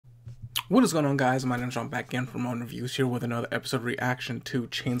What is going on, guys? My name is John, back again from Ramen Reviews, here with another episode reaction to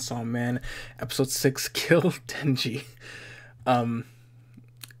Chainsaw Man episode 6, Kill Denji.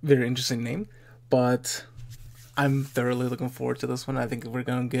 Very interesting name, but I'm thoroughly looking forward to this one. I think we're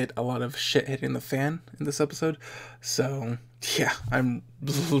gonna get a lot of shit hitting the fan in this episode, so yeah, I'm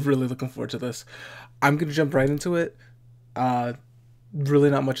really looking forward to this. I'm gonna jump right into it. Really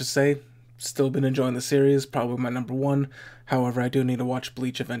not much to say. Still been enjoying the series, probably my number one. However, I do need to watch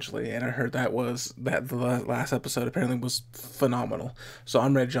Bleach eventually, and I heard that the last episode apparently was phenomenal. So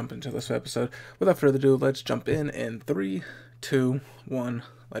I'm ready to jump into this episode. Without further ado, let's jump in 3, 2, 1,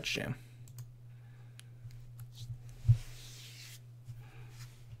 let's jam.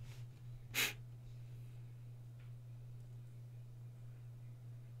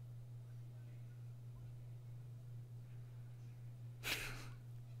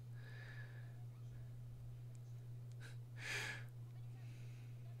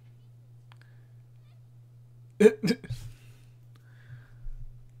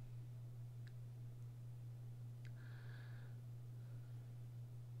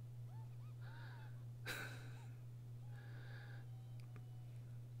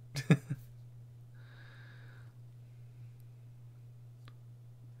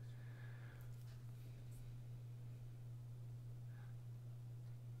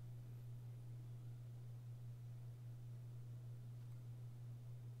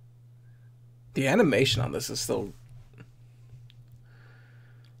 The animation on this is still...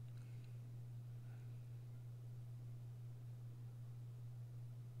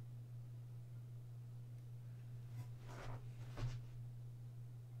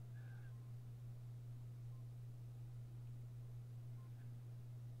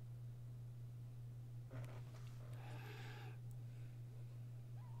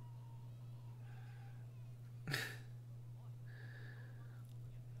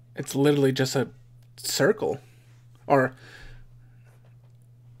 It's literally just a circle. Or,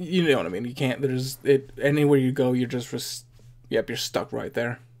 you know what I mean. You can't, there's, it, anywhere you go, you're just, yep, you're stuck right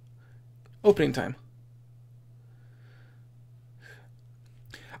there. Opening time.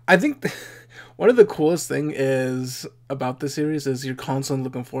 I think one of the coolest thing is about this series is you're constantly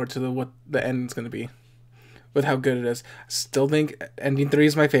looking forward to what the ending's going to be, with how good it is. Still think ending 3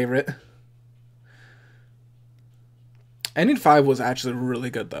 is my favorite. Ending 5 was actually really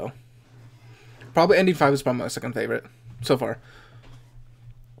good, though. Probably ending 5 is probably my second favorite so far.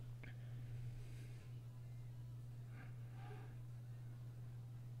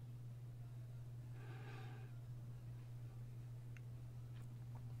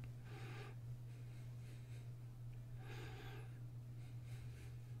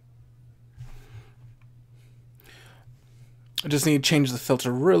 I just need to change the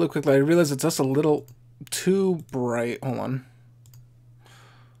filter really quickly. I realize it's just a little too bright. Hold on.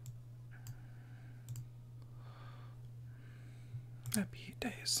 Happy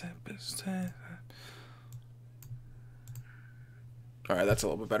days. Alright, that's a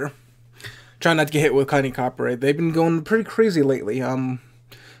little bit better. Trying not to get hit with any copyright. They've been going pretty crazy lately. In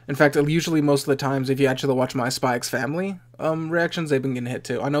fact, usually most of the times, if you actually watch my Spy X Family reactions, they've been getting hit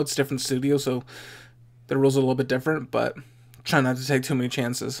too. I know it's different studios, so the rules are a little bit different, but try not to take too many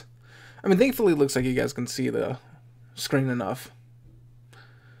chances. I mean, thankfully, it looks like you guys can see the screen enough.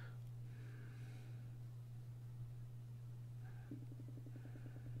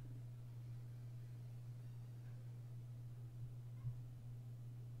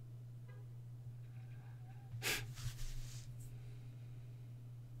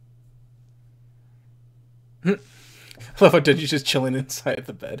 I love how Denji's just chilling inside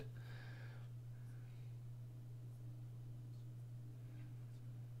the bed.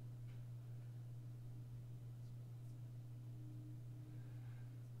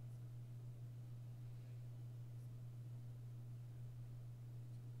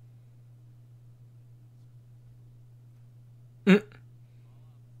 Mm.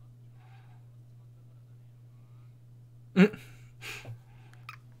 Mm.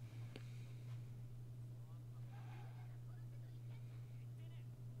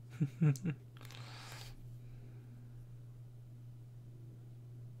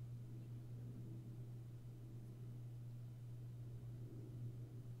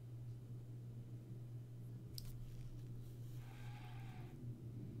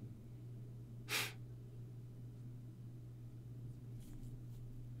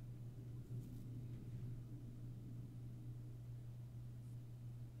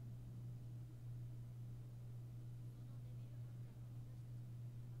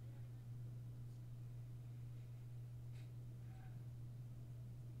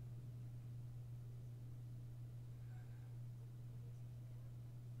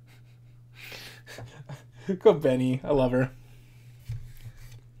 Go Benny. I love her.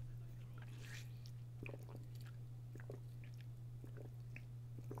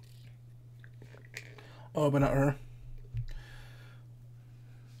 Oh, but not her.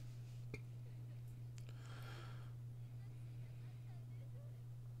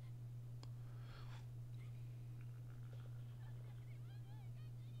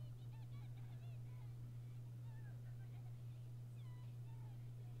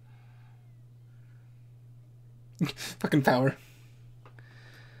 Fucking power.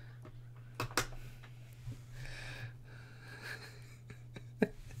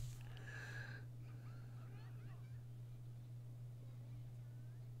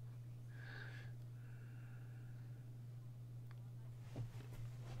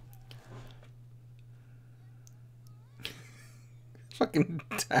 Fucking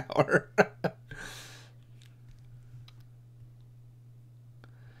tower.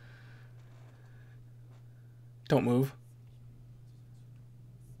 Don't move.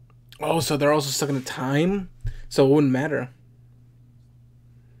 Oh, so they're also stuck in a time? So it wouldn't matter.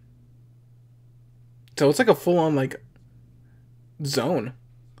 So it's like a full on like zone.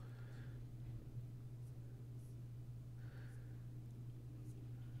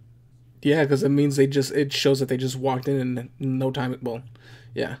 Yeah, because it means it shows that they just walked in no time. Well,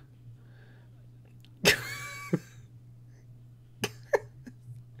 yeah.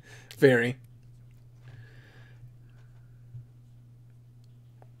 Very.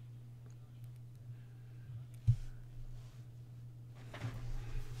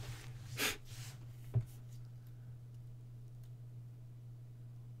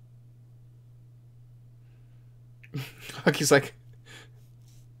 He's like,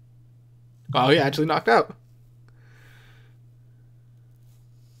 oh, he actually knocked out.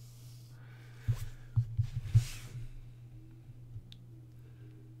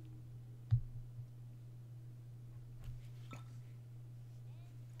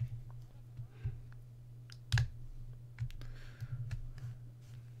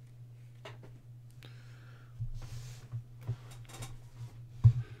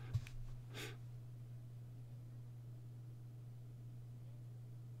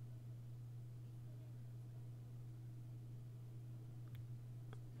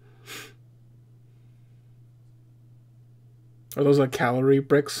 Are those like calorie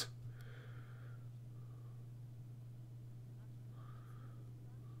bricks?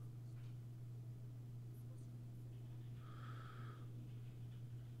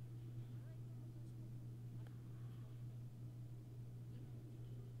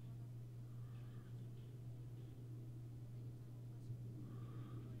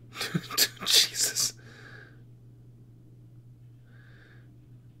 Jesus.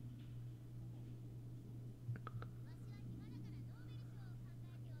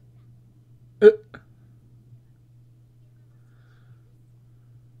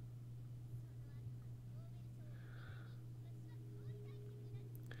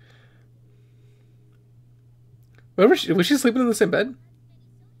 Uh, was she sleeping in the same bed?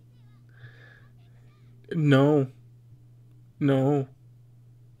 No. No.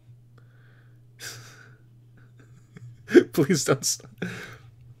 Please don't.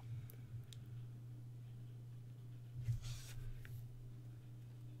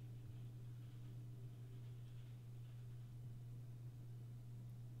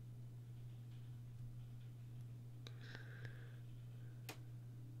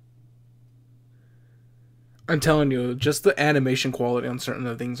 I'm telling you, just the animation quality on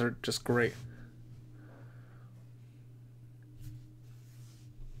certain things are just great.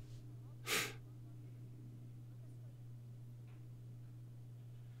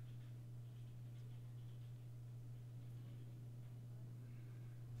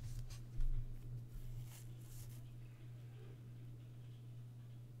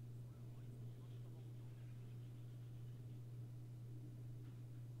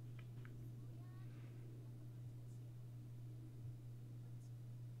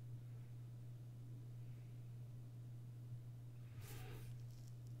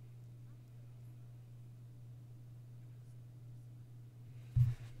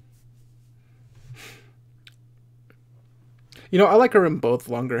 You know, I like her in both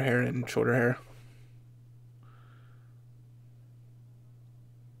longer hair and shorter hair.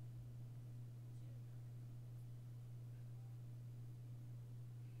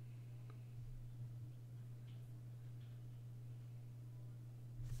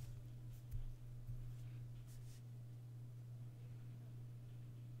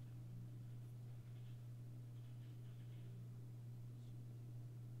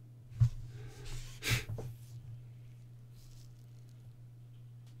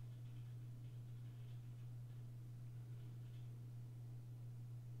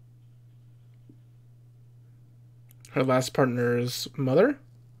 Her last partner's mother?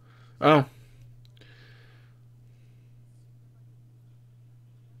 Oh.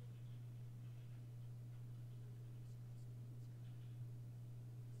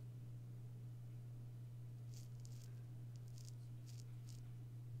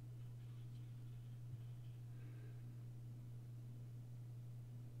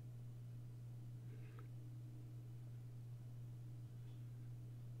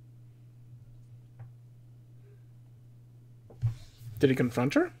 Did he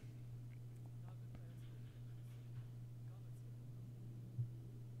confront her?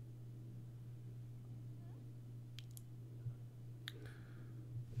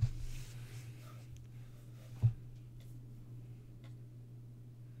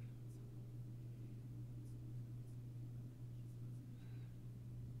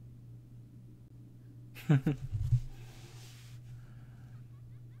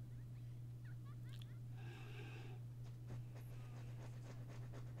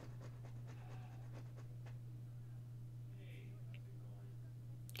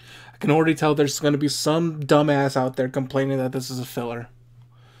 I can already tell there's going to be some dumbass out there complaining that this is a filler.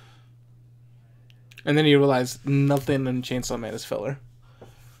 And then you realize nothing in Chainsaw Man is filler.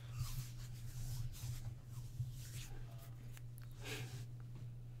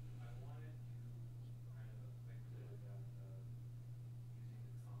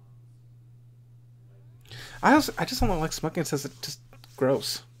 I just don't like smoking. It says it's just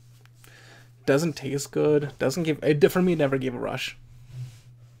gross. Doesn't taste good. Doesn't give it for me. Never gave a rush.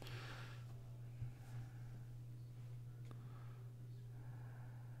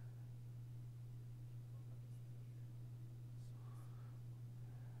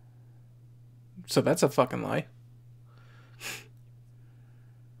 So that's a fucking lie.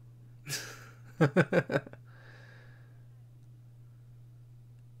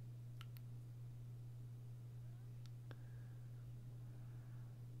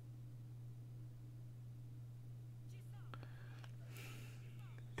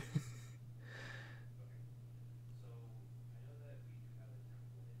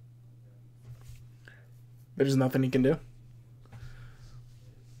 There's nothing he can do.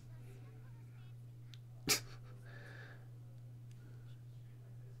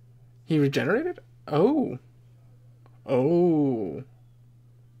 He regenerated? Oh. Oh.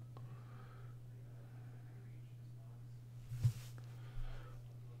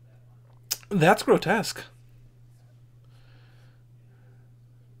 That's grotesque.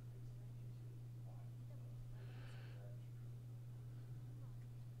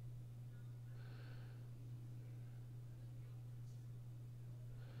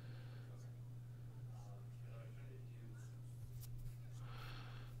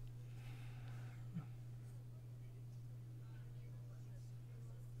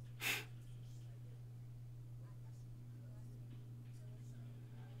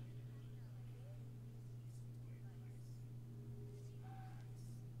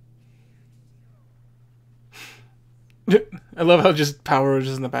 I love how just power is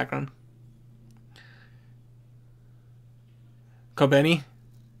just in the background. Kobeni?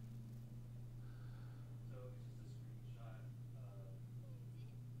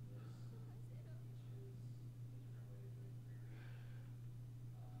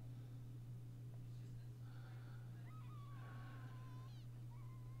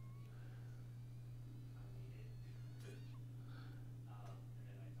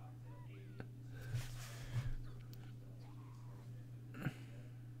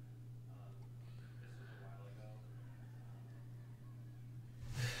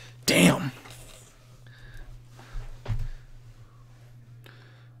 Damn.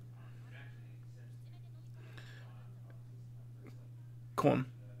 Cool.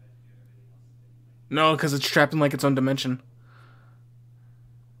 No, because it's trapped in like its own dimension.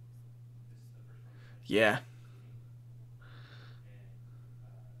 Yeah.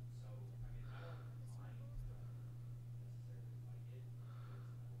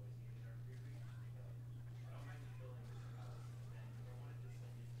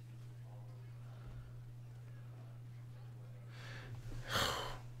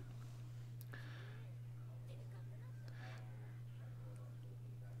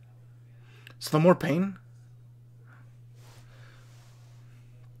 So the more pain?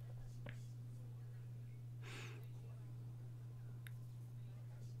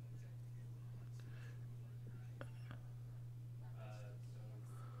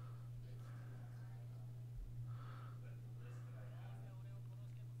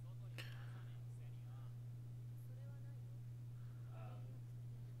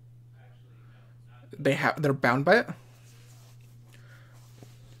 They're bound by it?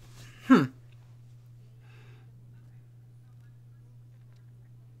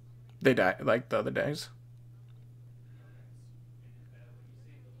 They die like the other days.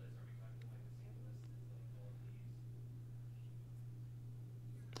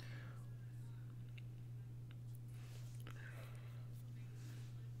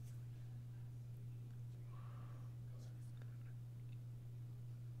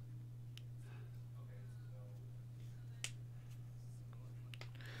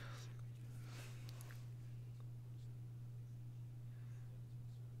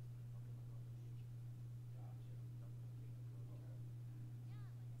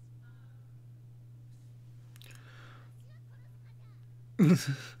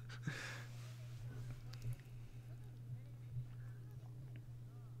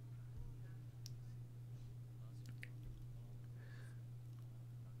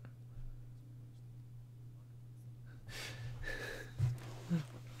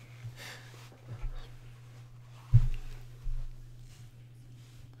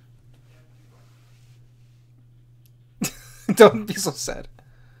 Don't be so sad.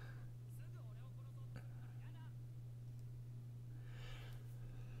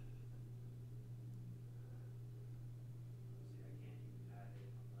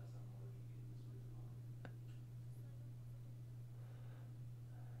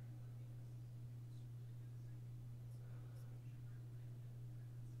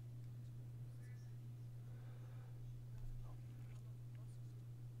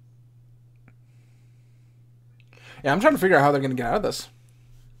 Yeah, I'm trying to figure out how they're gonna get out of this.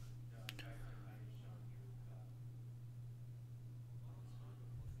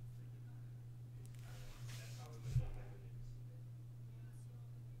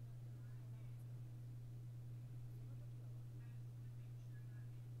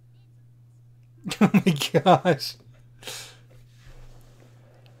 Oh my gosh.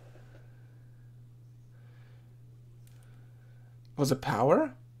 Was it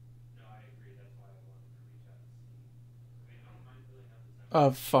power?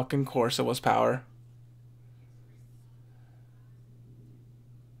 Of fucking course it was power.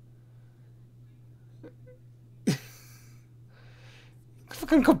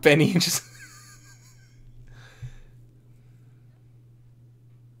 Fucking go Benny and just.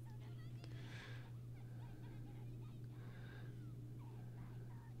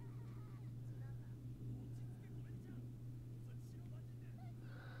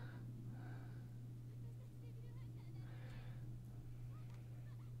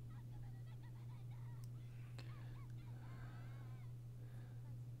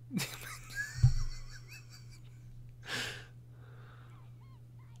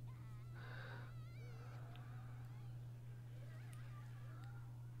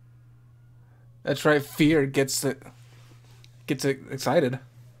 That's right. Fear gets it excited.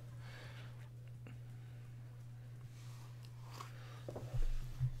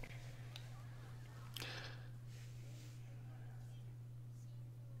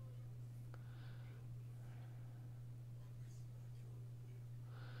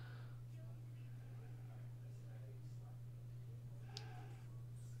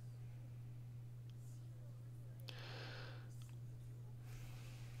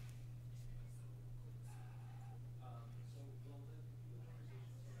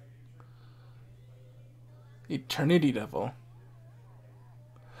 Eternity Devil.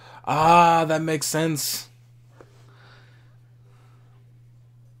 Ah, that makes sense.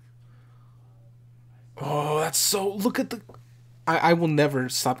 Oh, that's so. Look at the. I will never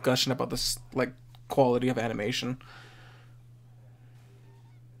stop gushing about this like quality of animation.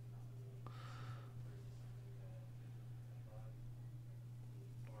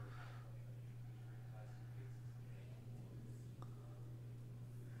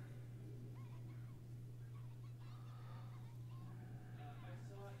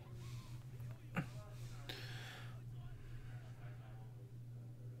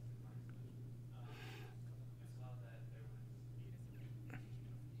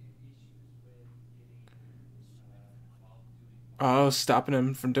 Oh, stopping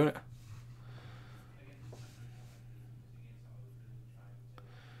him from doing it.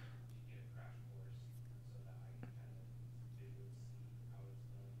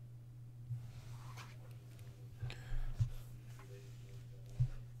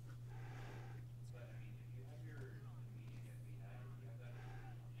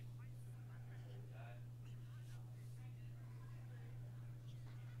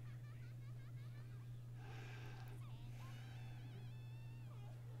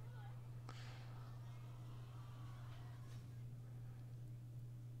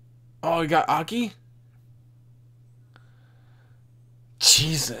 Oh, you got Aki?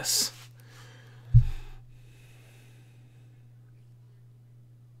 Jesus.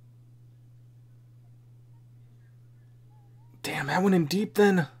 Damn, that went in deep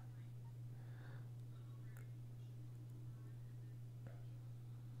then.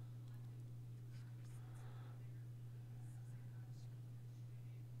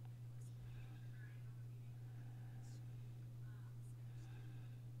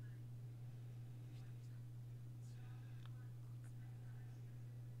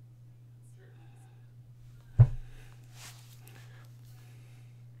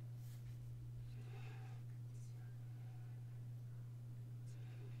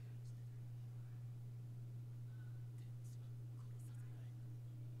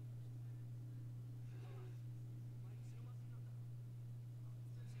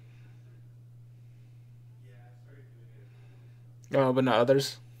 Oh, but not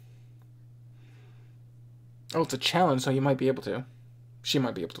others. Oh, it's a challenge, so you might be able to. She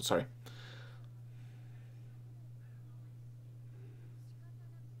might be able to, sorry.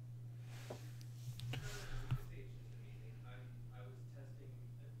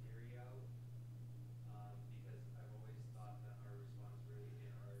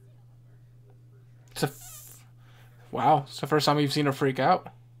 It's a wow. It's the first time you've seen her freak out.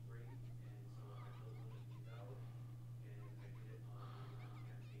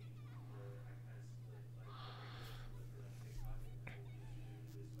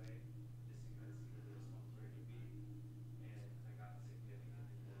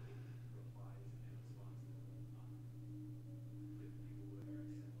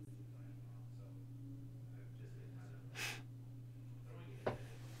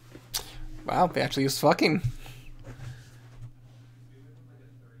 Wow, they actually is fucking.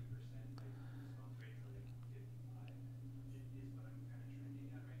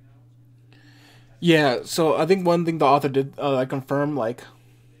 Yeah, so I think one thing the author did confirm, like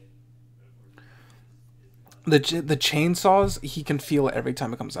the chainsaws, he can feel it every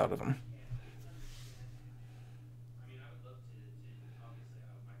time it comes out of him.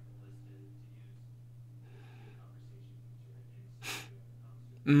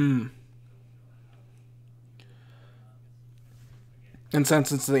 Mm. And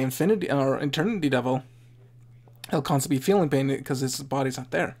since it's the infinity or eternity devil, he'll constantly be feeling pain because his body's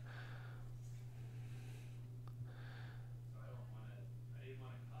not there.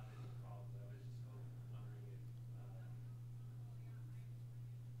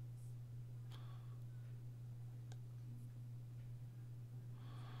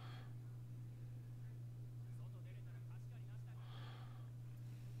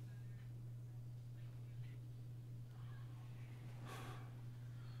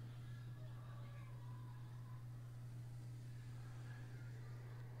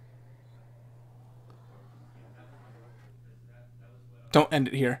 Don't end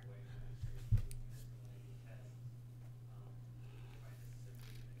it here.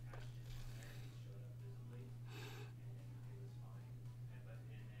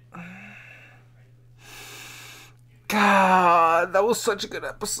 God, that was such a good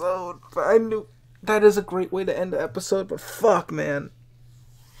episode. But I knew that is a great way to end the episode, but fuck, man.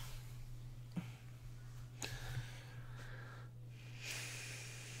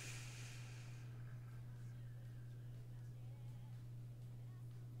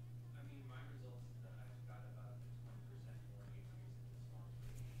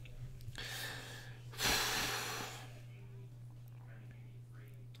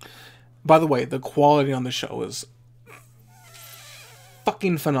 By the way, the quality on the show is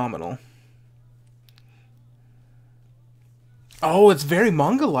fucking phenomenal. Oh, it's very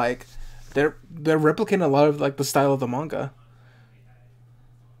manga-like. They're replicating a lot of like the style of the manga.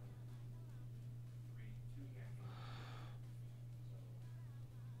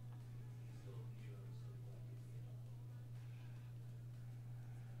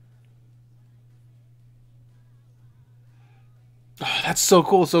 Oh, that's so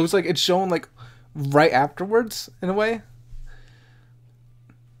cool. So it's like it's shown like right afterwards in a way.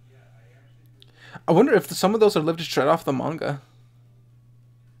 I wonder if some of those are lifted straight off the manga.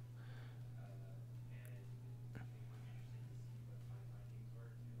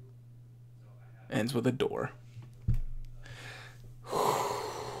 Ends with a door.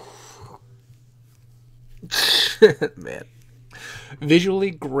 Man. Visually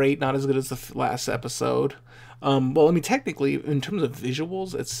great, not as good as the last episode. Well, I mean, technically, in terms of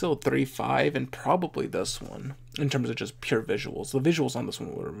visuals, it's still 3.5, and probably this one in terms of just pure visuals. The visuals on this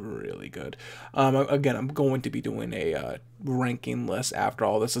one were really good. Again, I'm going to be doing a ranking list after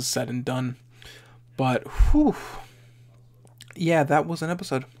all this is said and done. But, whew, yeah, that was an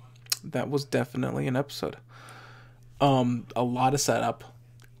episode. That was definitely an episode. A lot of setup.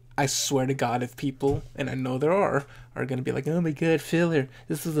 I swear to God, if people, and I know there are gonna be like, oh my God, filler.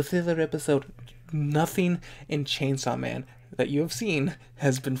 This is a filler episode. Nothing in Chainsaw Man that you have seen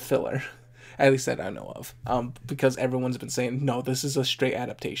has been filler. At least that I know of. Because everyone's been saying, no, this is a straight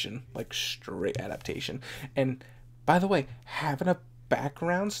adaptation. Like, straight adaptation. And, by the way, having a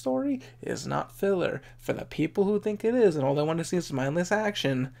background story is not filler. For the people who think it is and all they want to see is mindless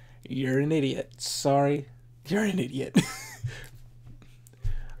action, you're an idiot. Sorry. You're an idiot.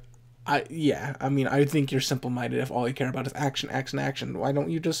 I think you're simple-minded if all you care about is action, action, action. Why don't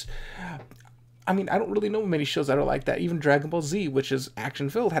you just... I don't really know many shows that are like that. Even Dragon Ball Z, which is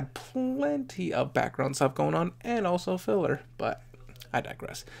action-filled, had plenty of background stuff going on and also filler. But I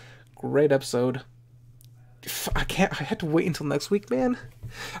digress. Great episode. I had to wait until next week, man.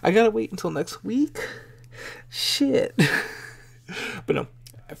 I gotta wait until next week? Shit. But no,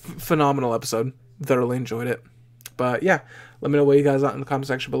 phenomenal episode. Thoroughly enjoyed it. But yeah, let me know what you guys thought in the comment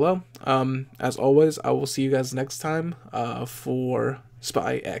section below. As always, I will see you guys next time for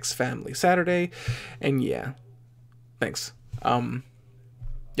Spy X Family Saturday. And yeah, thanks.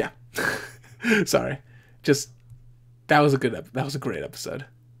 Yeah. Sorry. Just, that was a great episode.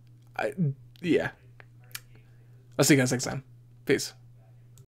 Yeah. I'll see you guys next time. Peace.